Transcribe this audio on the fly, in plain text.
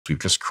We've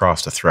just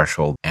crossed a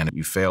threshold, and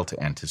you fail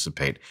to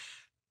anticipate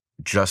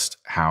just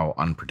how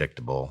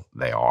unpredictable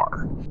they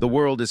are. The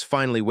world is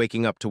finally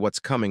waking up to what's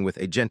coming with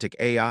agentic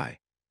AI.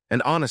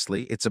 And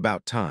honestly, it's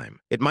about time.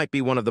 It might be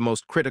one of the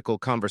most critical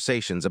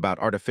conversations about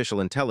artificial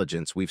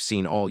intelligence we've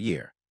seen all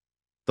year.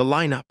 The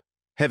lineup: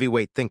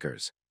 heavyweight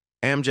thinkers,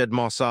 Amjad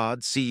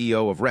Mossad,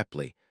 CEO of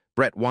Repli;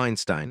 Brett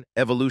Weinstein,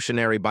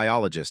 evolutionary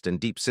biologist and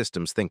deep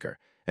systems thinker;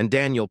 and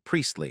Daniel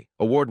Priestley,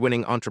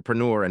 award-winning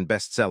entrepreneur and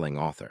best-selling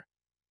author.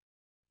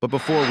 But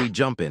before we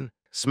jump in,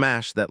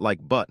 smash that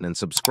like button and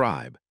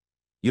subscribe.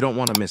 You don't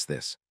want to miss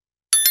this.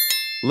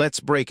 Let's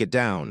break it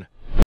down.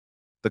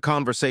 The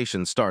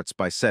conversation starts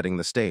by setting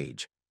the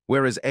stage.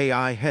 Where is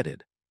AI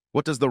headed?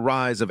 What does the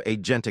rise of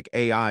agentic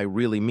AI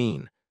really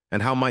mean?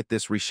 And how might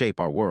this reshape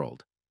our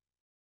world?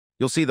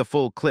 You'll see the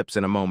full clips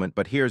in a moment,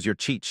 but here's your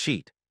cheat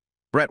sheet.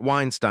 Brett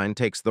Weinstein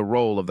takes the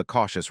role of the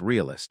cautious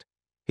realist.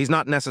 He's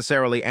not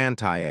necessarily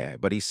anti-AI,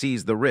 but he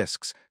sees the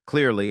risks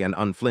clearly and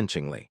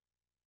unflinchingly.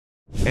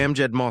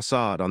 Amjad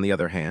Mossad, on the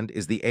other hand,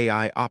 is the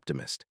AI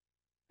optimist.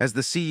 As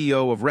the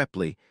CEO of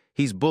Repli,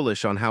 he's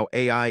bullish on how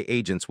AI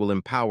agents will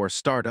empower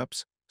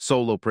startups,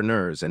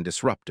 solopreneurs, and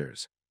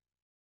disruptors.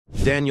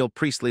 Daniel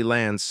Priestley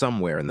lands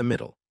somewhere in the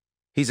middle.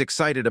 He's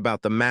excited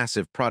about the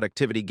massive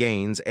productivity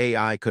gains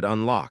AI could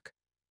unlock,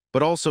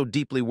 but also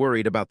deeply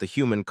worried about the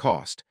human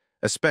cost,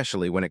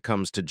 especially when it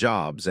comes to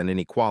jobs and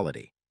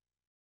inequality.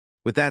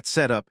 With that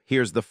setup,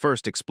 here's the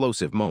first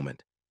explosive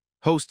moment.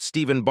 Host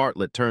Stephen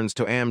Bartlett turns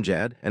to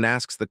Amjad and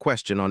asks the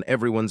question on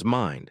everyone's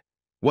mind: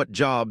 what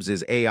jobs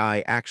is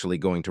AI actually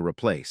going to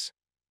replace?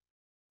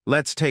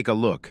 Let's take a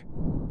look.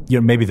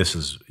 Maybe this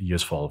is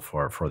useful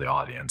for the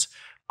audience.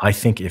 I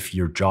think if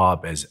your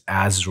job is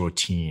as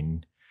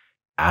routine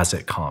as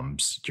it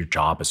comes, your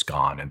job is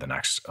gone in the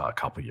next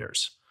couple of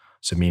years.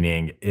 So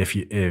meaning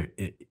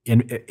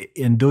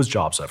in those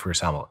jobs, for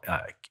example,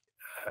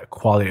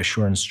 quality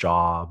assurance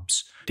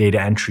jobs,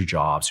 data entry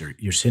jobs,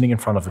 you're sitting in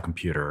front of a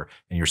computer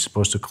and you're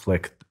supposed to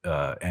click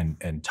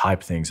and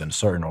type things in a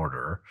certain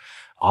order.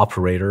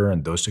 Operator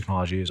and those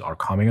technologies are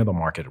coming on the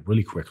market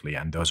really quickly,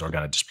 and those are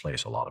going to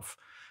displace a lot of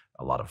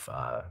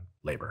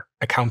labor.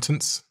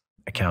 Accountants,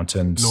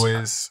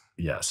 lawyers.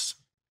 Yes.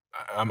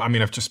 I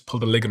mean, I've just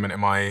pulled a ligament in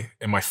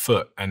my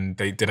foot, and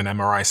they did an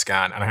MRI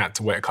scan, and I had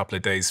to wait a couple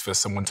of days for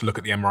someone to look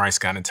at the MRI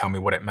scan and tell me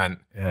what it meant.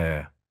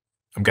 Yeah.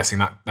 I'm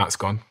guessing that's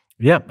gone.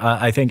 Yeah,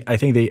 I think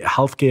the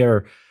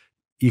healthcare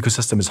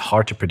ecosystem is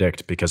hard to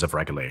predict because of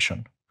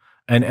regulation.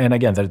 And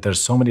again, there's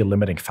so many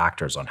limiting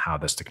factors on how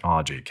this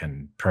technology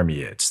can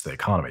permeate the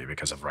economy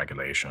because of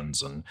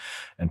regulations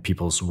and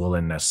people's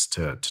willingness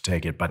to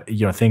take it. But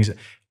things,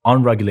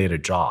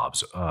 unregulated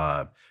jobs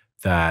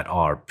that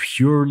are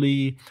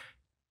purely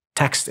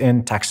text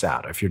in, text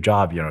out. If your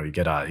job, you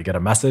get a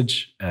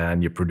message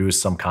and you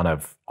produce some kind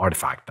of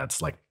artifact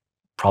that's like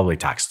probably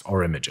text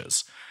or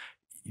images,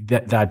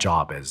 that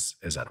job is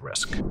at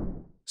risk.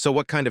 So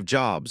what kind of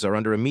jobs are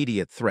under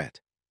immediate threat?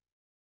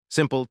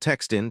 Simple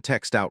text-in,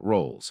 text-out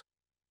roles.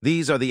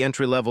 These are the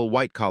entry-level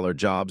white-collar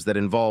jobs that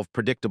involve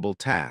predictable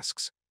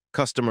tasks: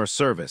 customer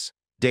service,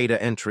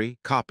 data entry,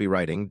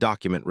 copywriting,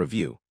 document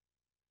review.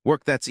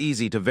 Work that's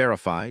easy to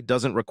verify,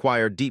 doesn't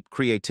require deep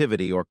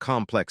creativity or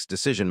complex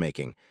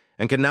decision-making,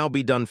 and can now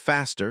be done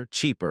faster,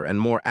 cheaper, and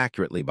more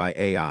accurately by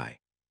AI.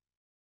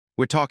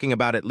 We're talking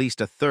about at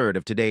least a third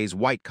of today's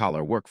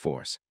white-collar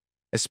workforce,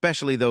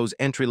 especially those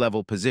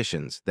entry-level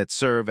positions that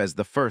serve as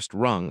the first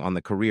rung on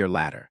the career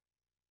ladder.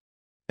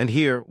 And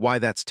here, why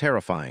that's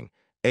terrifying: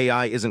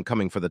 AI isn't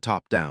coming for the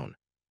top down.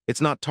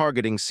 It's not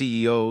targeting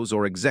CEOs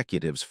or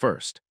executives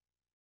first.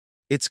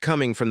 It's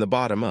coming from the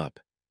bottom up.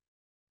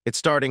 It's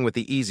starting with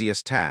the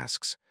easiest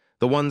tasks,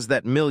 the ones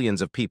that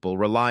millions of people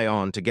rely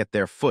on to get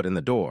their foot in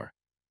the door.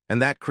 And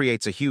that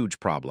creates a huge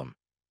problem.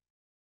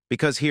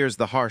 Because here's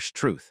the harsh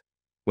truth: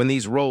 when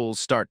these roles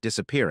start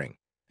disappearing,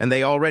 and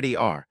they already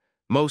are,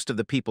 most of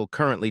the people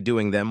currently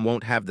doing them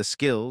won't have the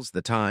skills,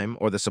 the time,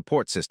 or the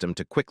support system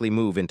to quickly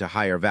move into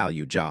higher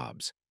value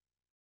jobs.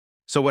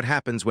 So what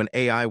happens when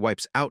AI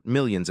wipes out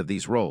millions of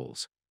these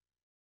roles?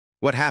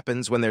 What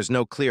happens when there's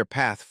no clear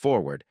path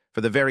forward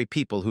for the very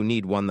people who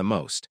need one the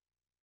most?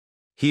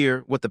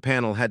 Hear what the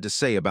panel had to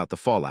say about the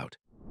fallout.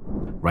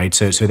 Right,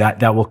 so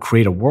that will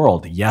create a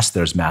world. Yes,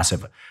 there's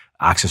massive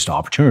access to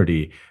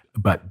opportunity,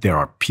 but there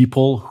are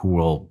people who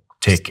will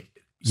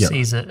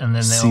seize it, and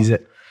then seize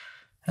it.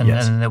 And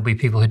then there'll be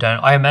people who don't.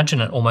 I imagine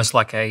it almost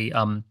like a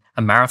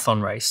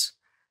marathon race.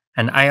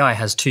 And AI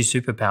has two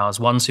superpowers.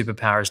 One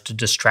superpower is to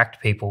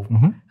distract people,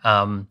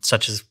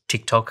 such as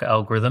TikTok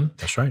algorithm.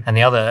 That's right. And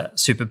the other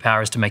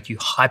superpower is to make you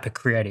hyper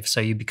creative. So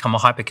you become a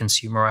hyper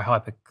consumer or a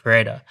hyper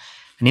creator.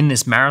 And in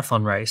this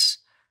marathon race,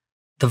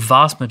 the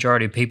vast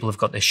majority of people have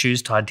got their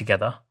shoes tied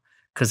together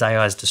because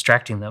AI is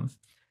distracting them.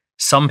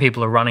 Some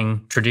people are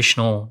running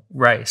traditional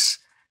race.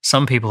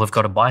 Some people have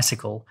got a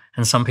bicycle,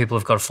 and some people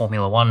have got a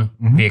Formula One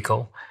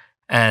vehicle.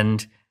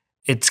 And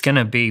it's going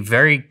to be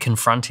very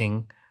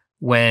confronting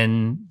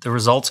when the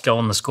results go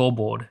on the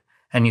scoreboard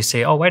and you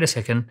see, oh, wait a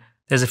second,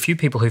 there's a few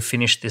people who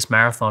finished this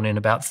marathon in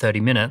about 30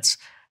 minutes,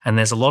 and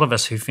there's a lot of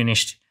us who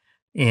finished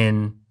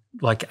in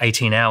like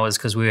 18 hours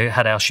because we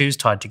had our shoes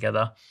tied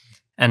together.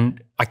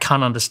 And I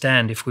can't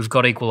understand, if we've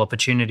got equal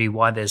opportunity,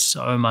 why there's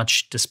so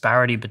much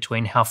disparity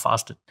between how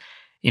fast it,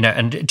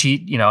 and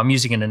I'm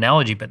using an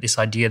analogy, but this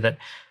idea that,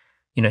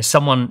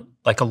 someone,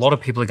 like a lot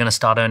of people are going to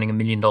start earning $1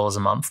 million a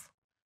month.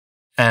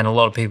 And a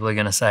lot of people are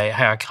going to say,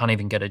 hey, I can't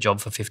even get a job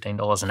for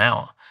 $15 an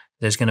hour.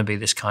 There's going to be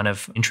this kind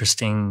of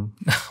interesting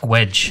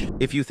wedge.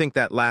 If you think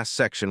that last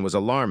section was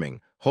alarming,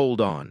 hold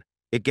on.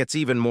 It gets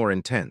even more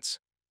intense.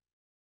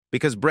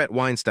 Because Brett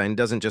Weinstein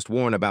doesn't just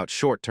warn about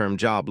short-term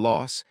job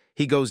loss,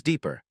 he goes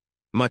deeper,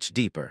 much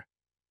deeper.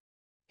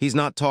 He's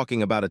not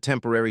talking about a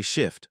temporary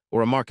shift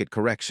or a market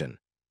correction.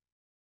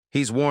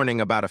 He's warning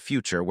about a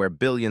future where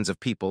billions of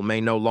people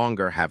may no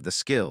longer have the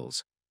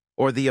skills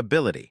or the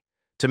ability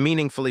to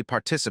meaningfully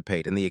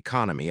participate in the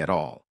economy at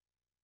all.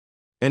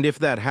 And if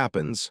that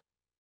happens,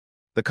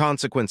 the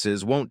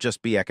consequences won't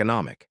just be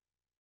economic.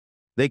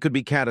 They could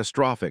be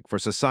catastrophic for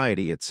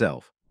society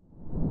itself.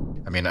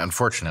 I mean,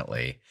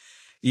 unfortunately,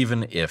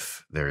 even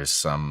if there is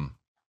some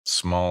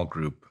small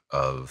group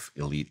of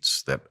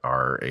elites that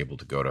are able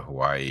to go to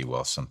Hawaii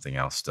while something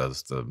else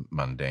does the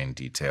mundane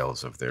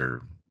details of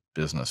their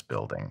business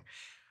building,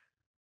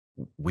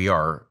 we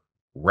are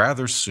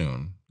rather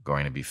soon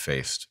going to be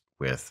faced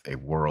with a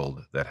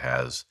world that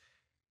has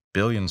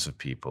billions of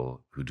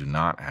people who do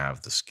not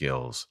have the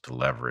skills to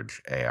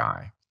leverage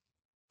AI.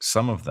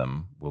 Some of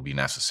them will be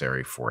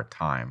necessary for a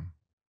time.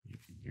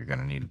 You're going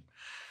to need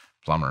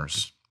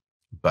plumbers,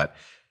 but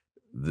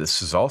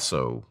this is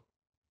also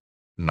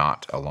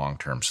not a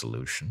long-term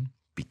solution,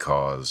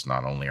 because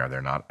not only are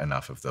there not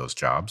enough of those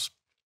jobs,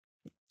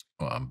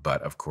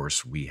 but of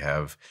course we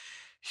have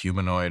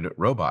humanoid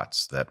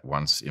robots that,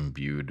 once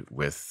imbued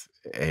with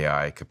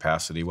AI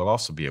capacity, will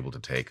also be able to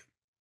take,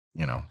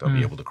 they'll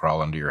be able to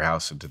crawl under your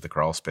house into the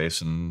crawl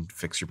space and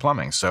fix your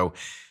plumbing. So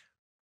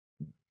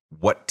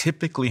what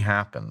typically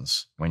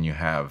happens when you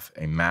have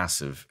a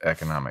massive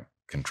economic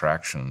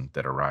contraction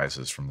that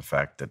arises from the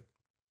fact that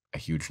a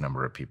huge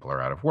number of people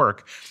are out of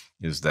work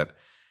is that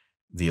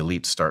the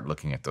elites start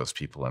looking at those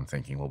people and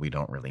thinking, well, we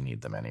don't really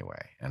need them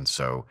anyway. And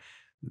so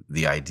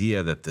the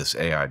idea that this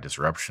AI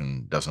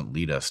disruption doesn't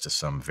lead us to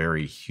some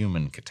very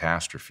human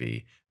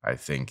catastrophe, I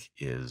think,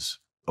 is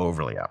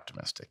overly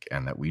optimistic,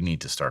 and that we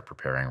need to start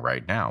preparing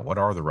right now. What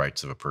are the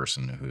rights of a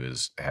person who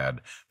has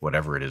had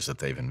whatever it is that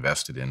they've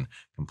invested in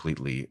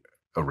completely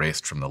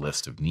erased from the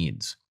list of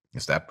needs?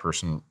 Is that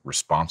person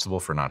responsible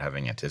for not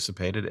having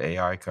anticipated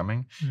AI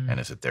coming? And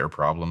is it their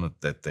problem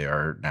that they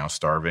are now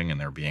starving and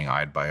they're being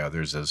eyed by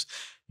others as,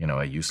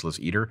 a useless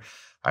eater?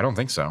 I don't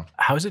think so.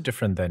 How is it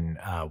different than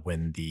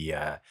when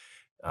the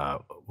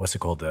what's it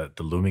called, the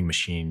looming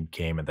machine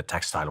came and the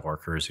textile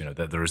workers,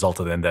 that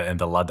resulted in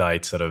the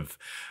Luddite sort of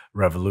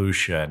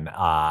revolution?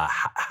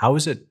 How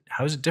is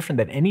it different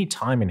than any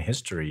time in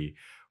history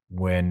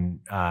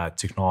when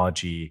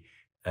technology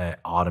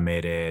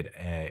automated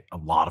a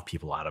lot of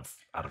people out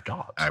of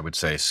jobs? I would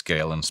say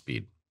scale and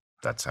speed.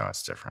 That's how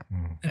it's different.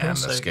 And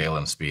the scale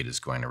and speed is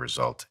going to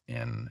result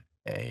in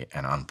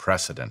an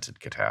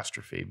unprecedented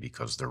catastrophe,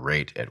 because the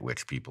rate at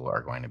which people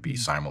are going to be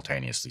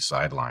simultaneously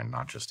sidelined,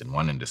 not just in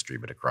one industry,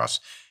 but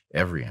across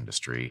every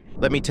industry.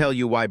 Let me tell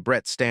you why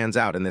Brett stands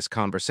out in this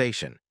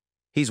conversation.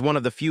 He's one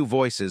of the few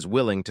voices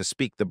willing to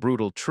speak the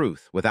brutal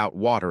truth without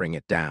watering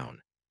it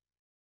down.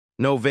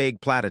 No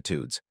vague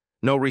platitudes,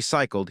 no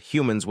recycled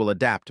humans will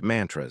adapt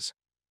mantras.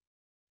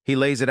 He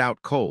lays it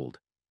out cold.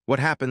 What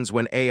happens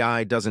when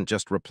AI doesn't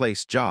just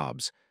replace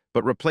jobs,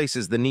 but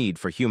replaces the need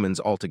for humans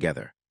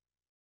altogether?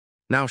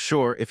 Now,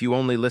 sure, if you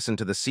only listen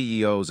to the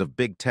CEOs of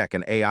big tech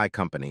and AI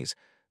companies,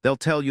 they'll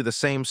tell you the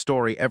same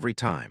story every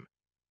time.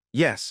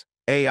 Yes,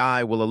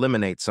 AI will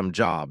eliminate some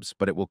jobs,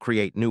 but it will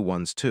create new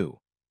ones too.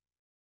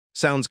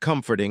 Sounds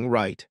comforting,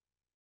 right?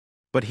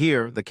 But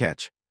here, the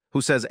catch.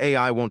 Who says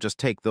AI won't just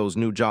take those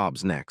new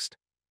jobs next?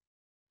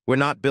 We're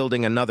not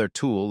building another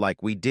tool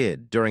like we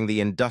did during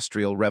the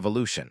Industrial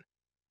Revolution.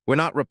 We're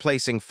not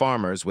replacing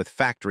farmers with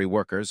factory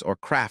workers or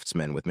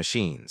craftsmen with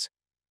machines.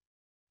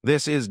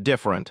 This is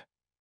different.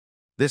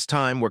 This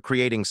time we're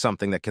creating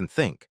something that can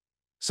think,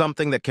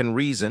 something that can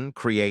reason,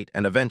 create,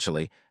 and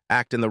eventually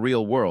act in the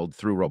real world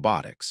through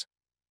robotics.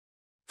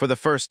 For the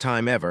first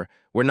time ever,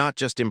 we're not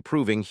just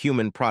improving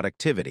human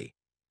productivity,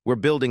 we're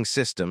building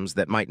systems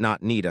that might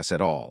not need us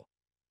at all.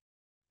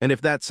 And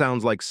if that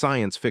sounds like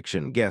science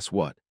fiction, guess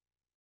what?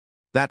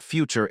 That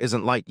future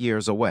isn't light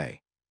years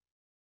away.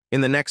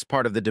 In the next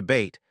part of the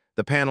debate,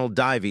 the panel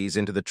dives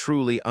into the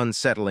truly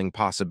unsettling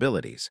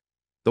possibilities,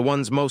 the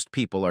ones most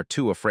people are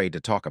too afraid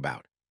to talk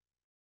about.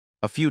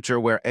 A future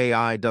where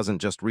AI doesn't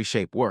just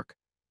reshape work,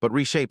 but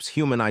reshapes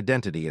human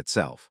identity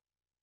itself.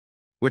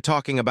 We're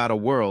talking about a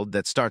world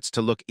that starts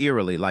to look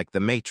eerily like The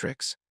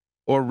Matrix,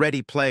 or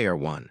Ready Player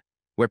One,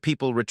 where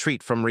people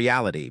retreat from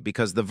reality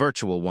because the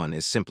virtual one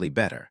is simply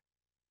better.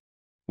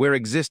 Where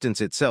existence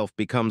itself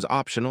becomes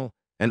optional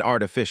and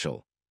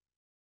artificial.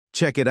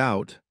 Check it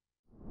out.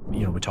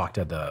 We talked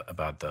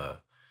about the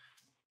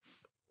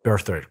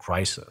birth rate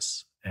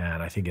crisis,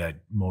 and I think a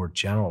more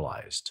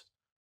generalized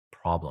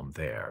problem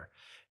there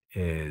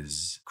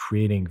is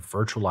creating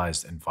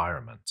virtualized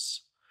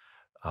environments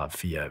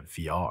via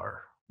VR,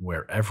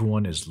 where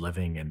everyone is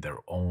living in their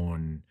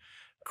own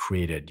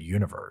created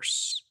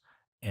universe.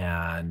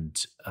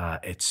 And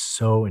it's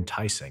so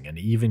enticing, and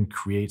even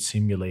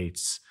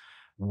simulates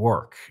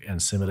work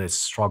and simulates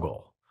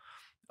struggle,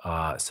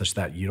 such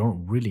that you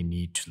don't really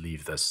need to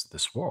leave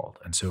this world.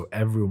 And so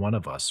every one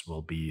of us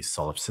will be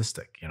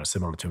solipsistic,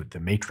 similar to the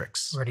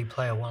Matrix. Ready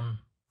Player One.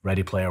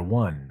 Ready Player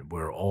One,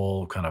 we're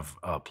all kind of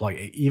plugged.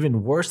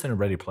 Even worse than a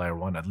Ready Player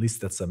One, at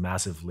least that's a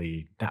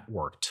massively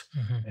networked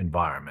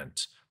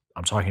environment.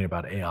 I'm talking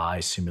about AI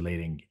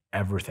simulating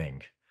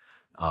everything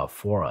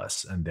for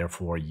us, and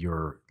therefore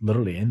you're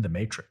literally in the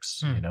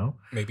Matrix.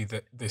 Maybe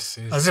this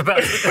is. I was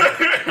about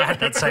to I had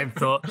that same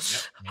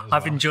thought.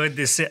 I've enjoyed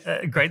this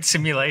great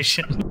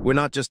simulation. We're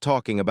not just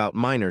talking about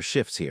minor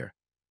shifts here.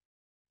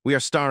 We are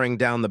staring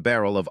down the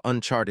barrel of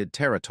uncharted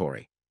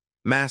territory,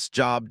 mass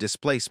job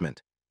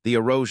displacement, the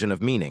erosion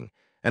of meaning,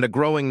 and a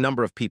growing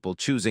number of people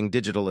choosing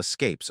digital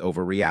escapes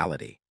over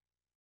reality.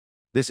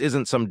 This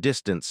isn't some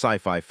distant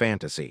sci-fi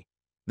fantasy.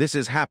 This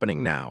is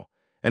happening now,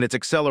 and it's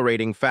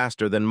accelerating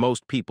faster than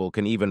most people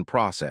can even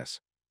process.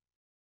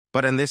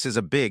 And this is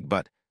a big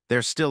but,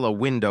 there's still a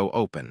window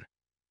open.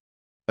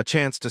 A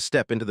chance to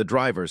step into the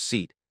driver's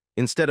seat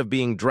instead of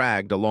being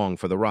dragged along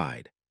for the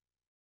ride.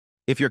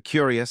 If you're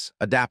curious,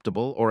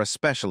 adaptable, or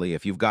especially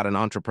if you've got an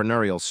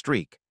entrepreneurial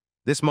streak,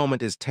 this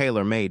moment is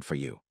tailor-made for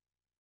you.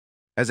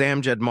 As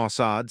Amjad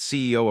Mossad,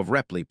 CEO of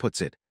Repli,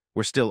 puts it,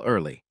 we're still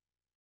early.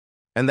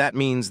 And that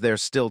means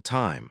there's still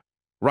time,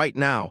 right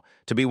now,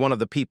 to be one of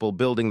the people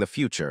building the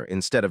future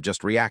instead of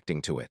just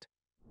reacting to it.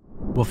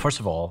 Well, first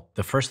of all,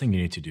 the first thing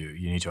you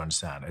need to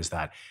understand is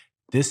that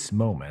this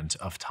moment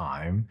of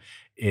time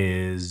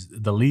is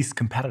the least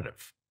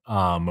competitive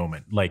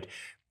moment. Like,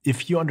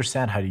 if you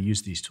understand how to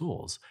use these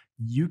tools,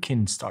 you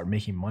can start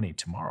making money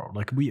tomorrow.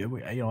 Like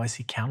I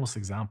see countless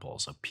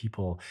examples of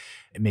people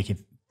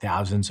making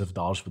thousands of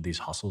dollars with these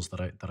hustles that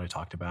I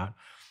talked about,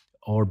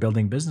 or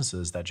building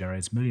businesses that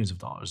generates millions of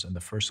dollars in the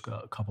first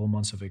couple of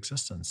months of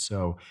existence.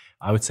 So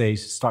I would say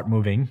start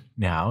moving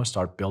now,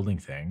 start building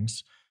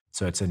things.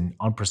 So it's an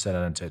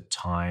unprecedented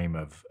time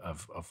of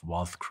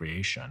wealth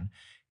creation.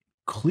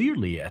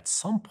 Clearly, at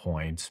some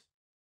point,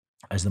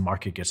 as the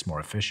market gets more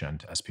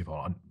efficient, as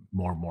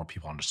more and more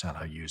people understand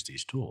how to use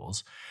these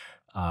tools,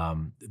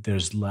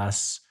 there's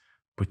less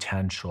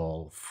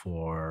potential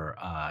for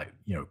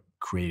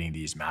creating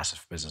these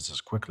massive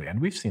businesses quickly.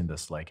 And we've seen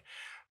this, like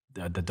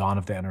the dawn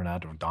of the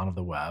internet or dawn of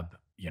the web.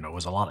 It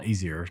was a lot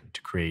easier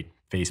to create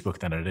Facebook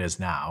than it is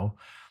now.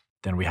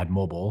 Then we had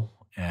mobile,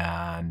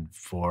 and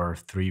for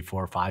 3,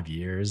 4, 5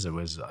 years, it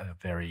was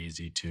very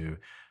easy to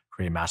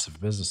create massive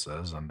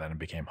businesses, and then it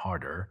became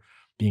harder.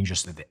 Being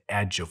just at the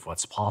edge of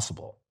what's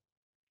possible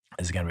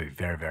is going to be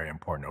very, very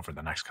important over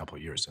the next couple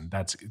of years. And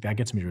that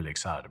gets me really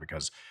excited,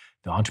 because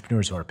the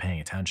entrepreneurs who are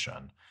paying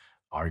attention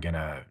are going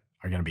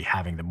to be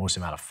having the most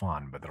amount of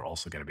fun, but they're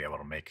also going to be able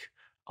to make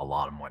a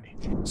lot of money.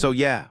 So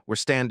yeah, we're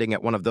standing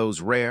at one of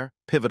those rare,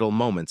 pivotal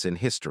moments in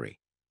history.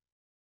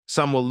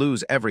 Some will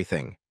lose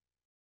everything.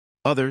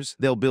 Others,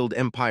 they'll build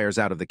empires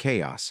out of the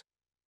chaos.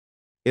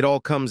 It all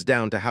comes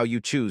down to how you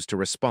choose to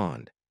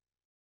respond.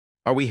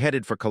 Are we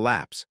headed for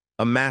collapse,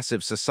 a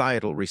massive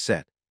societal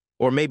reset,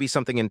 or maybe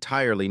something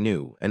entirely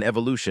new, an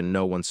evolution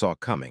no one saw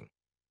coming?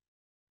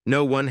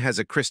 No one has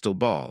a crystal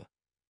ball.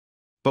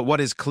 But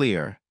what is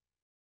clear?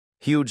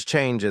 Huge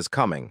change is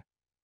coming.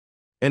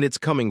 And it's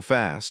coming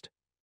fast.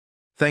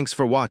 Thanks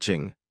for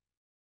watching.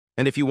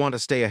 And if you want to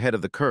stay ahead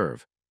of the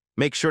curve,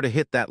 make sure to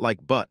hit that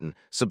like button,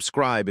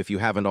 subscribe if you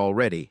haven't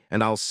already,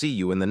 and I'll see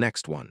you in the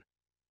next one.